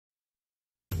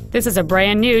This is a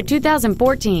brand new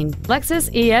 2014 Lexus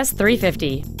ES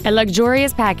 350, a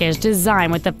luxurious package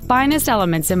designed with the finest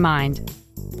elements in mind.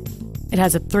 It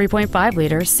has a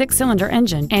 3.5-liter six-cylinder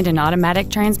engine and an automatic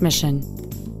transmission.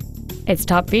 Its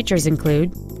top features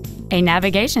include a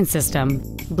navigation system,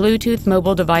 Bluetooth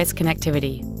mobile device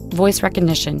connectivity, voice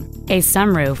recognition, a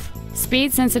sunroof,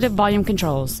 speed-sensitive volume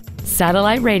controls,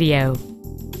 satellite radio,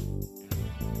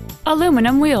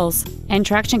 aluminum wheels, and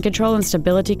traction control and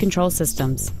stability control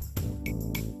systems.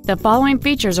 The following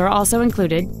features are also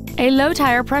included: a low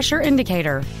tire pressure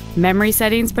indicator, memory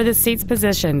settings for the seat's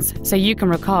positions so you can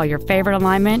recall your favorite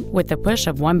alignment with the push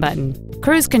of one button,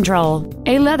 cruise control,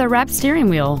 a leather-wrapped steering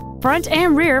wheel, front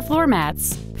and rear floor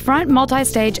mats, front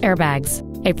multi-stage airbags,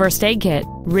 a first aid kit,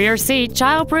 rear seat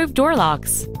child-proof door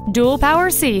locks, dual power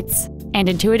seats, and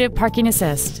intuitive parking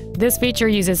assist. This feature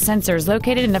uses sensors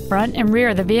located in the front and rear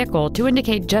of the vehicle to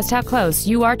indicate just how close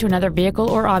you are to another vehicle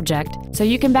or object, so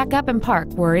you can back up and park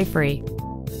worry-free.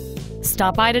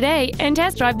 Stop by today and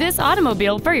test drive this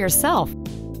automobile for yourself.